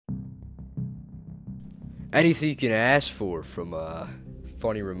anything you can ask for, from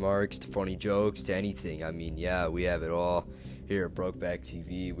funny remarks to funny jokes to anything. I mean, yeah, we have it all here at Brokeback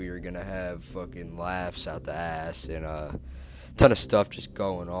TV. We are gonna have fucking laughs out the ass and a ton of stuff just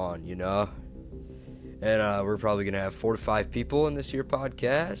going on, you know. And we're probably gonna have 4 to 5 people in this here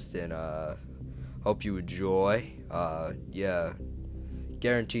podcast, and hope you enjoy. Yeah,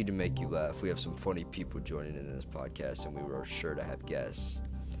 guaranteed to make you laugh. We have some funny people joining in this podcast, and we were sure to have guests.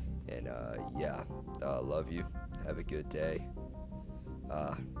 And yeah, love you. Have a good day.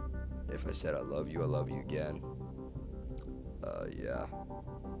 If I said I love you again. Yeah.